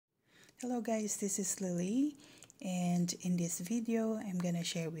Hello guys, this is Lily, and in this video I'm gonna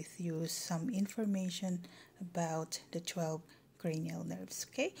share with you some information about the 12 cranial nerves.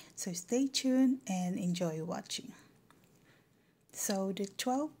 Okay, so stay tuned and enjoy watching. So the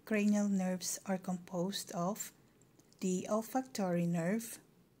 12 cranial nerves are composed of the olfactory nerve,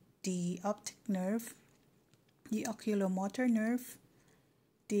 the optic nerve, the oculomotor nerve,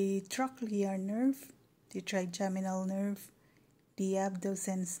 the trochlear nerve, the trigeminal nerve, the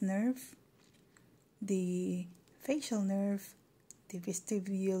abducens nerve, the facial nerve, the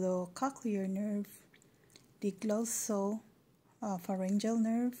vestibulocochlear nerve, the glossopharyngeal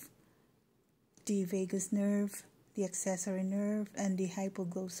nerve, the vagus nerve, the accessory nerve, and the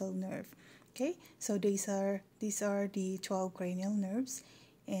hypoglossal nerve. Okay, so these are the 12 cranial nerves,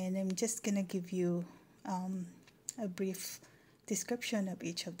 and I'm just gonna give you a brief description of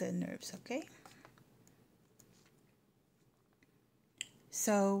each of the nerves. Okay,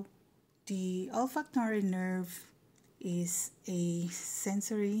 so the olfactory nerve is a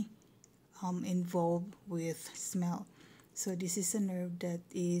sensory involved with smell. So this is a nerve that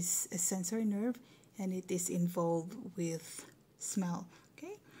is a sensory nerve, and it is involved with smell.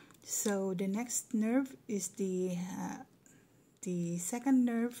 Okay, so the next nerve is the second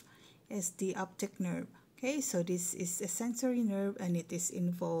nerve is the optic nerve. Okay, so this is a sensory nerve, and it is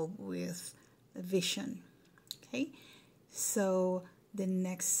involved with vision. Okay, so the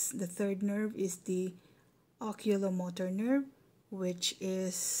third nerve is the oculomotor nerve, which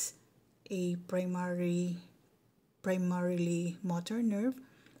is a primarily motor nerve,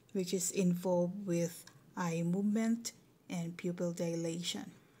 which is involved with eye movement and pupil dilation.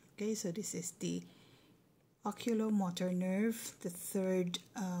 Okay, so this is the oculomotor nerve, the third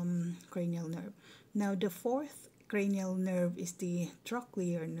cranial nerve. Now the fourth cranial nerve is the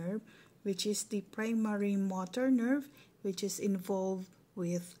trochlear nerve, which is the primary motor nerve, which is involved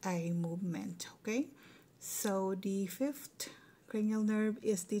with eye movement. Okay, so the fifth cranial nerve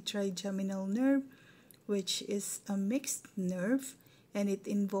is the trigeminal nerve, which is a mixed nerve, and it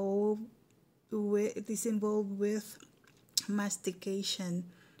is involved with mastication,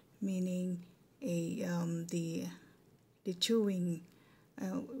 meaning the chewing.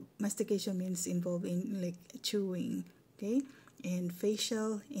 Mastication means involved in like chewing. Okay, and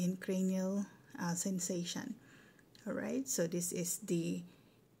facial and cranial sensation. Alright, so this is the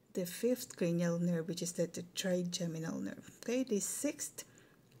fifth cranial nerve, which is the trigeminal nerve. Okay, the sixth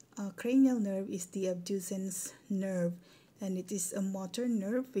cranial nerve is the abducens nerve, and it is a motor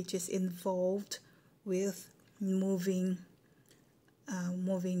nerve which is involved with moving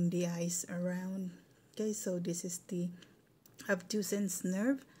the eyes around. Okay, so this is the abducens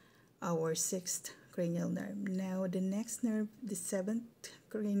nerve, our sixth cranial nerve. Now the next nerve, the seventh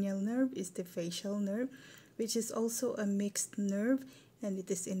cranial nerve, is the facial nerve, which is also a mixed nerve, and it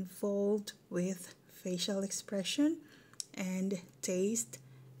is involved with facial expression and taste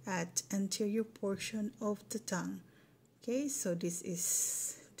at anterior portion of the tongue. Okay, so this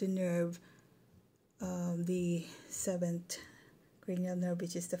is the nerve, the seventh cranial nerve,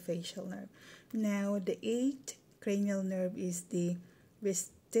 which is the facial nerve. Now the eighth cranial nerve is the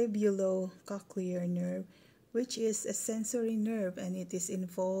vestibulocochlear nerve, which is a sensory nerve, and it is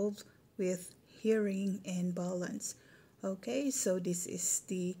involved with hearing and balance. Okay, so this is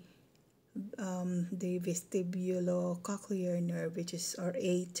the vestibulocochlear nerve, which is our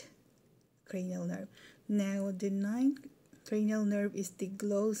eighth cranial nerve. Now the ninth cranial nerve is the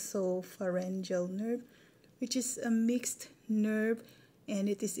glossopharyngeal nerve, which is a mixed nerve, and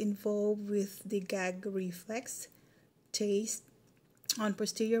it is involved with the gag reflex, taste on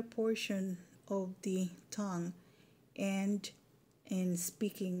posterior portion of the tongue, and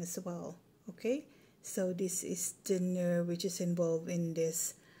speaking as well. Okay, so this is the nerve which is involved in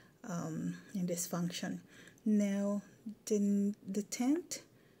this function. Now the 10th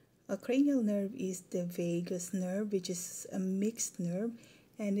cranial nerve is the vagus nerve, which is a mixed nerve,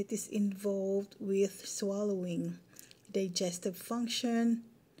 and it is involved with swallowing, digestive function,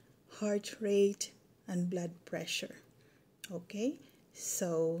 heart rate, and blood pressure. Okay,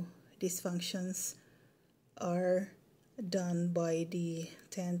 so these functions are done by the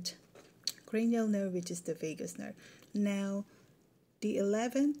 10th cranial nerve, which is the vagus nerve. Now the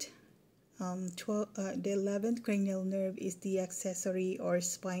 11th cranial nerve is the accessory or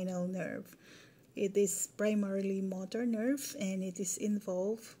spinal nerve. It is primarily motor nerve, and it is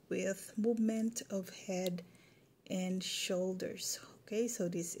involved with movement of head and shoulders. Okay, so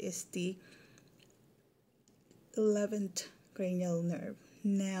this is the 11th cranial nerve.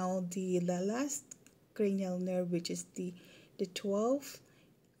 Now the last cranial nerve, which is the 12th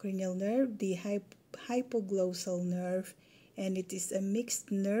cranial nerve, the hypoglossal nerve, and it is a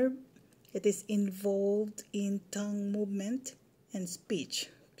mixed nerve, It is involved in tongue movement and speech.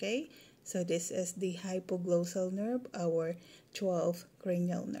 Okay, so this is the hypoglossal nerve, our 12th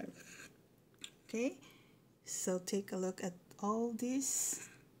cranial nerve. Okay, so take a look at all these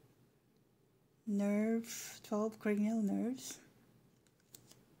 12 cranial nerves.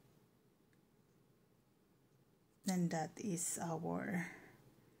 And that is our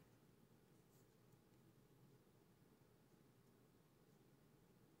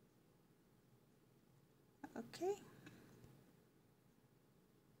okay.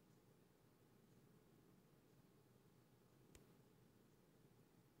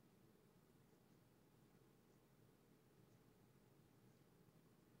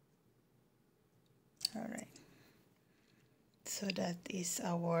 All right. So that is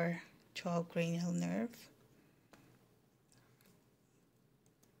our 12 cranial nerve.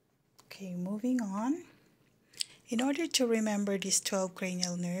 Okay, moving on. In order to remember these 12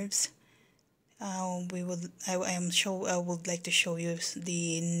 cranial nerves, I would like to show you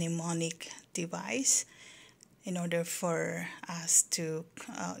the mnemonic device in order for us to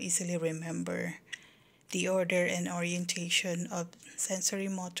easily remember the order and orientation of sensory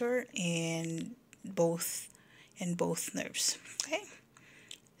motor in both nerves. Okay,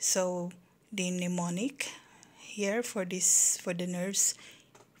 so the mnemonic here for the nerves,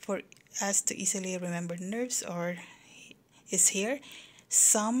 for us to easily remember nerves, is here.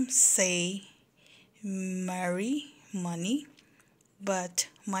 Some say marry, money, but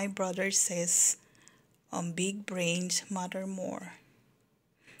my brother says big brains matter more.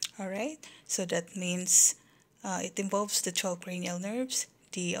 Alright, so that means it involves the 12 cranial nerves,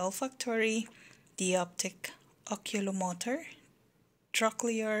 the olfactory, the optic, oculomotor,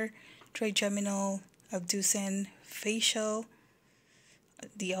 trochlear, trigeminal, abducens, facial,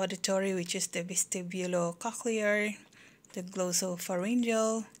 the auditory, which is the vestibulocochlear, the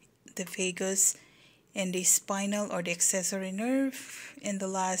glossopharyngeal, the vagus, and the spinal or the accessory nerve, and the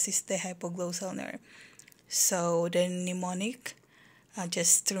last is the hypoglossal nerve. So the mnemonic,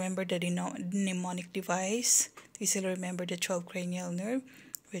 just remember the mnemonic device to easily remember the 12 cranial nerve,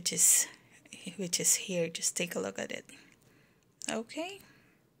 which is here. Just take a look at it. Okay.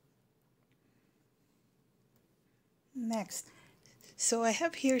 Next, so I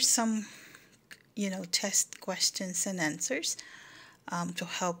have here some test questions and answers to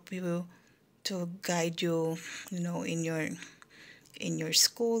help you, to guide you, in your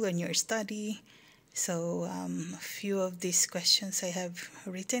school and your study. So a few of these questions I have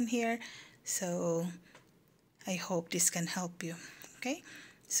written here, so I hope this can help you. Okay,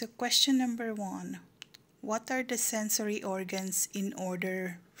 so question number 1: what are the sensory organs in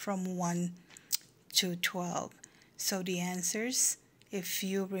order from 1 to 12? So the answers, if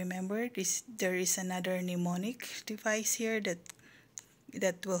you remember this, there is another mnemonic device here that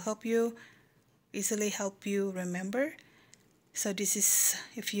will easily help you remember. So this is,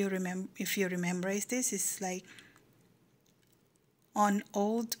 if you memorize this, it's like on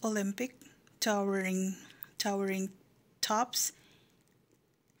old Olympic towering tops,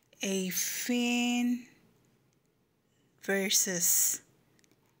 a Finn versus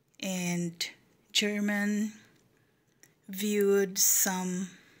and German viewed some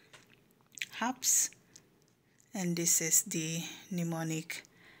hops, and this is the mnemonic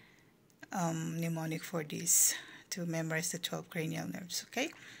for this, to memorize the 12 cranial nerves. Okay,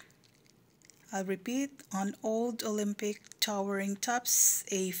 I'll repeat: on old Olympic towering tops,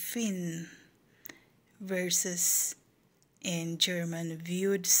 a Finn versus in German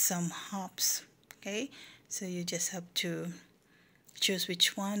viewed some hops. Okay, so you just have to choose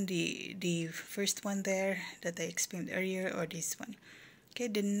which one, the first one there that I explained earlier, or this one. Okay,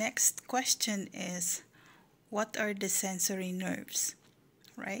 the next question is, what are the sensory nerves?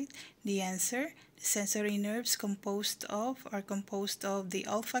 Right? The answer: the sensory nerves are composed of the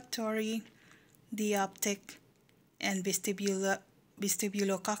olfactory, the optic, and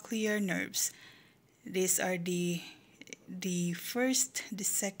vestibulocochlear nerves. These are the first, the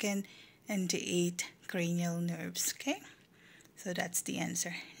second, and the 8th cranial nerves. Okay, so that's the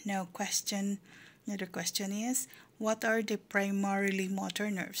answer. Now another question is, what are the primarily motor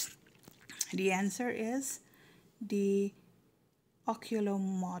nerves? The answer is the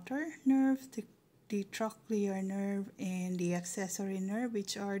oculomotor nerve, the trochlear nerve, and the accessory nerve,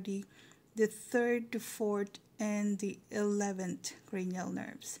 which are the 3rd, the 4th, and the 11th cranial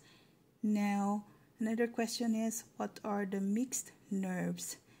nerves. Now, another question is, what are the mixed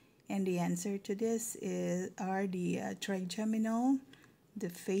nerves? And the answer to this are the trigeminal, the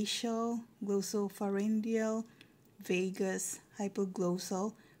facial, glossopharyngeal, vagus,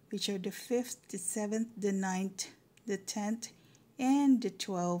 hypoglossal, which are the 5th, the 7th, the 9th, the 10th, and the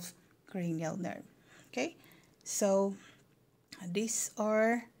 12th cranial nerve. Okay, so these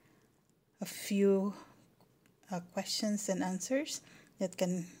are a few questions and answers that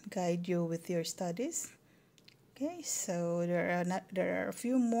can guide you with your studies. Okay, so there are a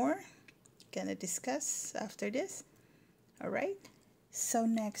few more gonna discuss after this. All right, so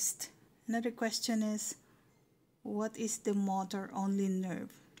next, another question is, what is the motor only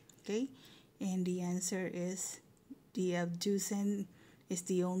nerve? Okay, and the answer is the abducens is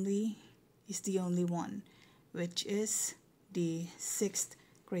the only one, which is the sixth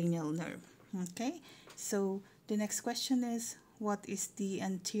cranial nerve. Okay, so the next question is, what is the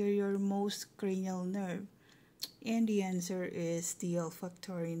anterior most cranial nerve? And the answer is the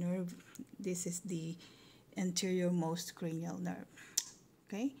olfactory nerve. This is the anterior most cranial nerve.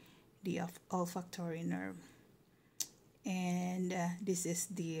 Okay, the olfactory nerve. And this is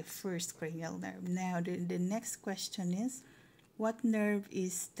the first cranial nerve. Now the next question is, what nerve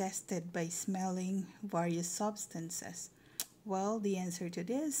is tested by smelling various substances? Well, the answer to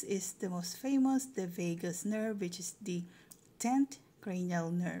this is the most famous, the vagus nerve, which is the 10th cranial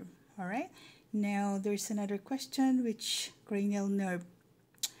nerve. All right. Now there's another question, which cranial nerve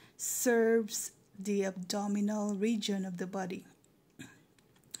serves the abdominal region of the body?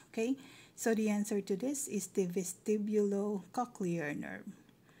 Okay, so the answer to this is the vestibulocochlear nerve.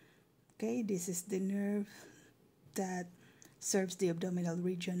 Okay, this is the nerve that serves the abdominal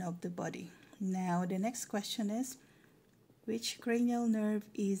region of the body. Now the next question is, which cranial nerve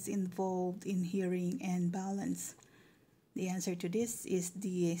is involved in hearing and balance? The answer to this is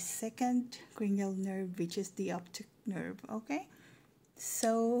the second cranial nerve, which is the optic nerve. Okay,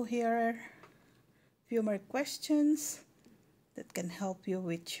 so here are a few more questions that can help you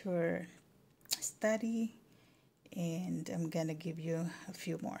with your study, and I'm gonna give you a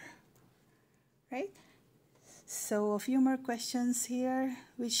few more. Right? So a few more questions here.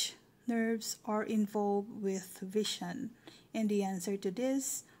 Which nerves are involved with vision? And the answer to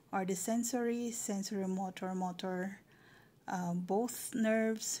this are the sensory motor, both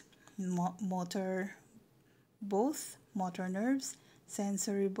nerves, motor nerves,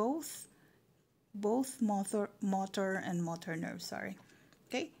 sensory both motor and motor nerves. Sorry.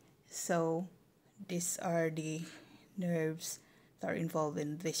 Okay, so these are the nerves that are involved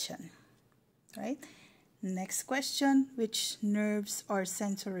in vision. Right? Next question, which nerves are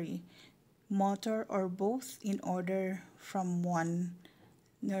sensory, motor, or both in order from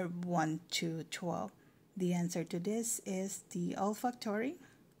nerve 1 to 12? The answer to this is the olfactory,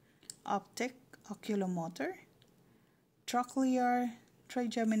 optic, oculomotor, trochlear,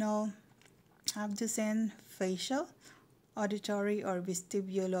 trigeminal, abducens, facial, auditory or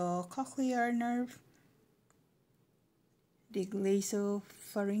vestibulocochlear nerve, the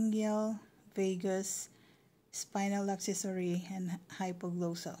glosopharyngeal, vagus, spinal accessory, and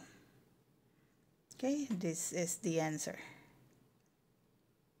hypoglossal. Okay, this is the answer.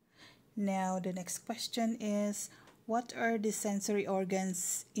 Now the next question is, what are the sensory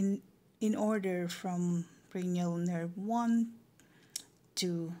organs in order from cranial nerve 1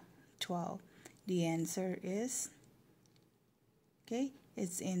 to 12? The answer is, okay,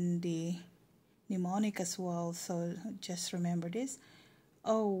 it's in the mnemonic as well, so just remember this.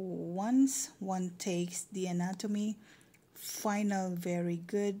 Once one takes the anatomy, final very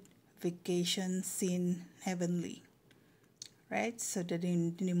good, vacation scene heavenly. Right? So the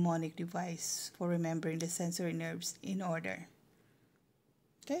mnemonic device for remembering the sensory nerves in order.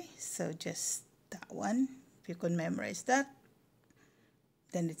 Okay, so just that one. If you could memorize that,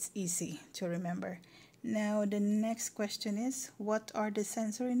 then it's easy to remember. Now the next question is, what are the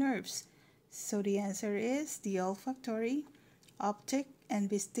sensory nerves? So the answer is the olfactory, optic, and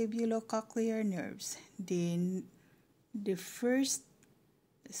vestibulocochlear nerves. The first,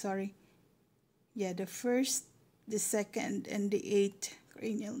 the second, and the eighth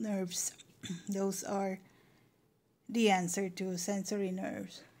cranial nerves. Those are the answer to sensory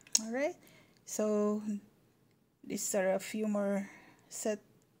nerves. All right. So these are a few more set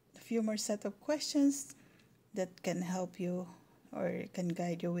of questions that can help you or can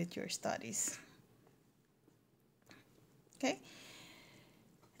guide you with your studies. Okay.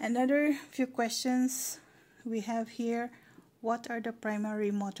 Another few questions we have here. What are the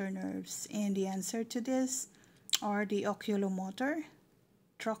primary motor nerves? And the answer to this are the oculomotor,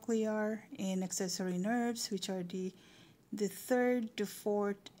 trochlear, and accessory nerves, which are the third, the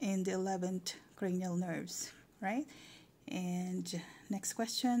fourth, and the 11th cranial nerves, right? And next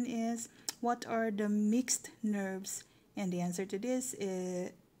question is, what are the mixed nerves? And the answer to this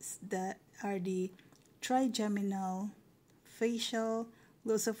is that are the trigeminal, facial,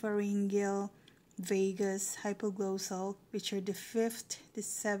 glosopharyngeal, vagus, hypoglossal, which are the 5th, the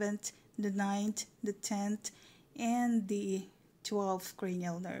 7th, the 9th, the 10th, and the 12th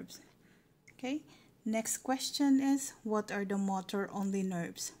cranial nerves. Okay, next question is, what are the motor-only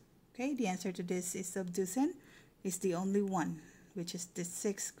nerves? Okay, the answer to this is subducent is the only one, which is the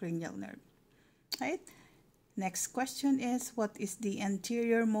 6th cranial nerve. Right? Next question is, what is the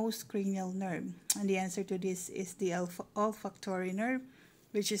anterior-most cranial nerve? And the answer to this is the olfactory nerve,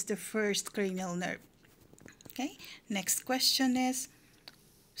 which is the 1st cranial nerve. Okay, next question is,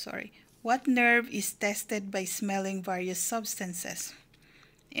 what nerve is tested by smelling various substances?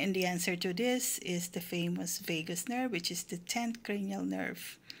 And the answer to this is the famous vagus nerve, which is the 10th cranial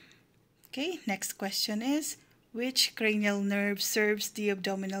nerve. Okay, next question is, which cranial nerve serves the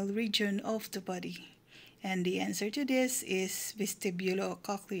abdominal region of the body? And the answer to this is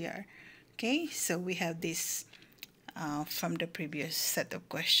vestibulocochlear. Okay, so we have this from the previous set of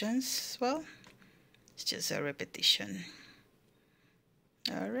questions. Well, it's just a repetition.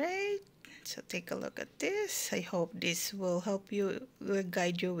 Alright, so take a look at this. I hope this will help you, will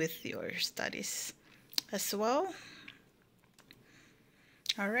guide you with your studies as well.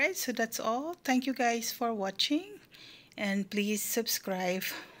 Alright, so that's all. Thank you guys for watching, and please subscribe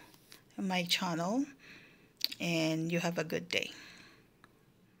to my channel, and you have a good day.